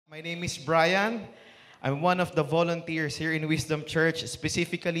My name is Brian. I'm one of the volunteers here in Wisdom Church,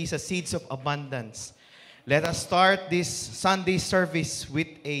 specifically sa Seeds of Abundance. Let us start this Sunday service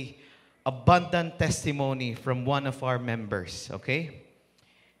with a abundant testimony from one of our members, okay?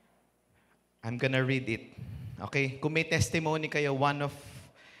 I'm gonna read it. Okay? Kung may testimony kayo, one of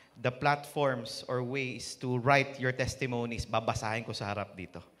the platforms or ways to write your testimonies, babasahin ko sa harap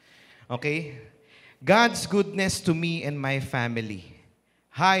dito. Okay? God's goodness to me and my family.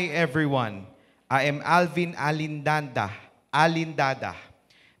 Hi everyone. I am Alvin Alindada,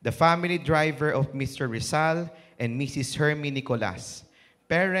 the family driver of Mr. Rizal and Mrs. Hermie Nicolas,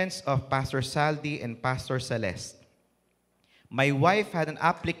 parents of Pastor Saldi and Pastor Celeste. My wife had an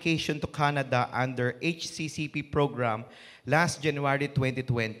application to Canada under HCCP program last January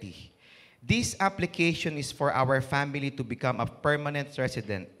 2020. This application is for our family to become a permanent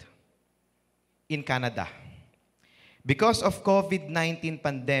resident in Canada. Because of COVID-19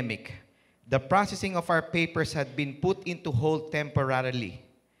 pandemic, the processing of our papers had been put into hold temporarily.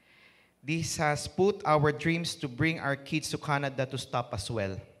 This has put our dreams to bring our kids to Canada to stop as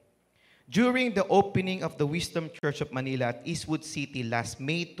well. During the opening of the Wisdom Church of Manila at Eastwood City last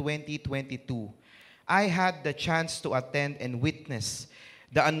May 2022, I had the chance to attend and witness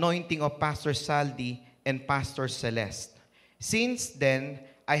the anointing of Pastor Saldi and Pastor Celeste. Since then,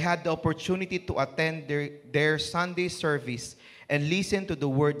 I had the opportunity to attend their Sunday service and listen to the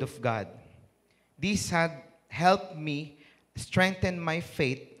Word of God. This had helped me strengthen my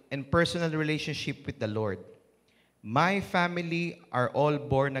faith and personal relationship with the Lord. My family are all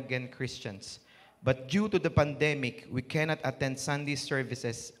born-again Christians, but due to the pandemic, we cannot attend Sunday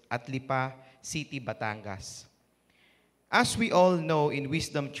services at Lipa City, Batangas. As we all know in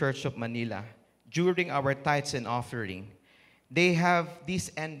Wisdom Church of Manila, during our tithes and offering, they have this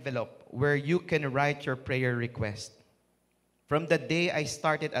envelope where you can write your prayer request. From the day I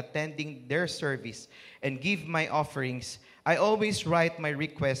started attending their service and give my offerings, I always write my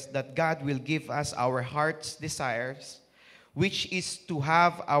request that God will give us our heart's desires, which is to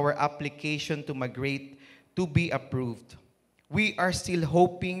have our application to migrate to be approved. We are still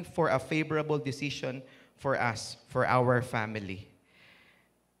hoping for a favorable decision for us, for our family.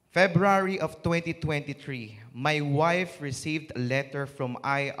 February of 2023, my wife received a letter from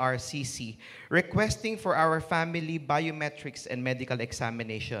IRCC requesting for our family biometrics and medical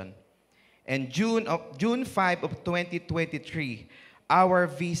examination. And June 5 of 2023, our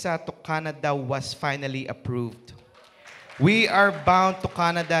visa to Canada was finally approved. We are bound to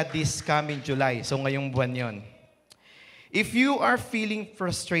Canada this coming July, so ngayong buwan yon. If you are feeling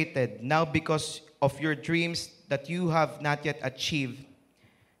frustrated now because of your dreams that you have not yet achieved,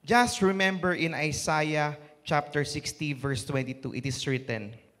 just remember in Isaiah chapter 60 verse 22, it is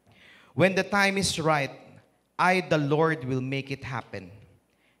written, "When the time is right, I, the Lord, will make it happen."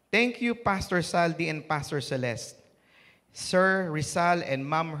 Thank you, Pastor Saldi and Pastor Celeste, Sir Rizal and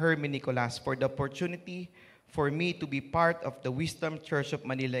Ma'am Hermie Nicolas for the opportunity for me to be part of the Wisdom Church of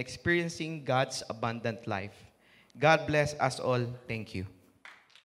Manila experiencing God's abundant life. God bless us all. Thank you.